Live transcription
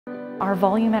Our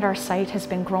volume at our site has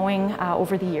been growing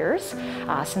over the years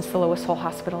since the Lois Hole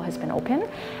Hospital has been open,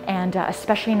 and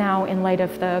especially now in light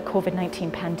of the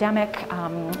COVID-19 pandemic,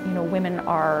 women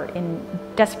are in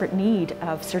desperate need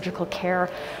of surgical care,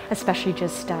 especially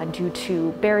just due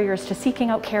to barriers to seeking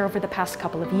out care over the past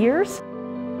couple of years.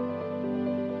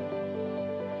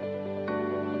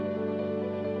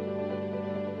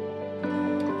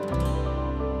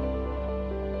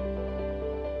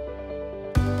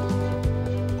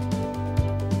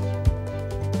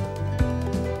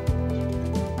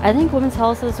 I think women's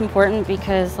health is important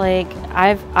because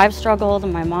I've struggled,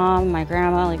 and my mom, my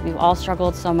grandma, we've all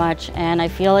struggled so much, and I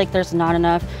feel like there's not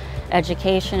enough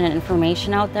education and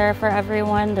information out there for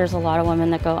everyone. There's a lot of women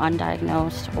that go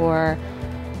undiagnosed or,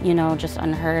 just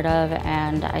unheard of,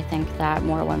 and I think that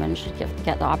more women should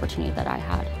get the opportunity that I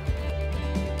had.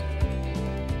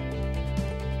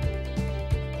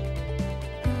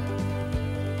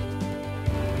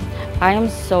 I am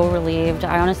so relieved.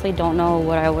 I honestly don't know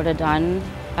what I would have done.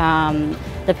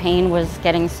 The pain was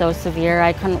getting so severe.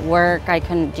 I couldn't work. I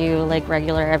couldn't do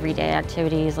regular everyday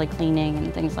activities like cleaning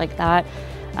and things like that.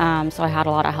 So I had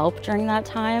a lot of help during that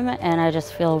time, and I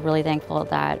just feel really thankful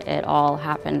that it all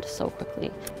happened so quickly.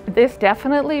 This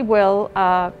definitely will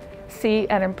see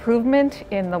an improvement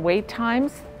in the wait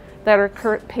times that our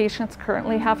patients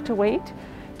currently have to wait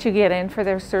to get in for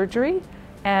their surgery,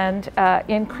 and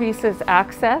increases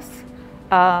access,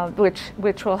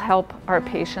 which will help our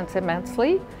patients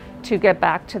immensely to get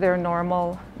back to their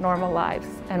normal lives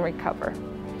and recover.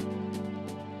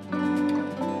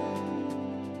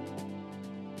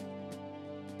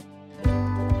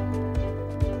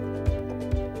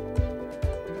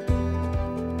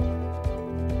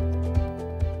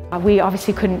 We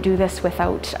obviously couldn't do this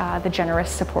without the generous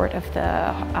support of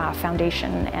the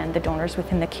foundation and the donors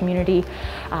within the community.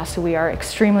 So we are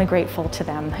extremely grateful to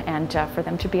them, and for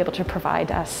them to be able to provide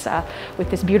us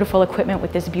with this beautiful equipment,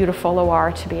 with this beautiful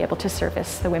OR, to be able to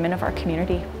service the women of our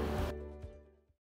community.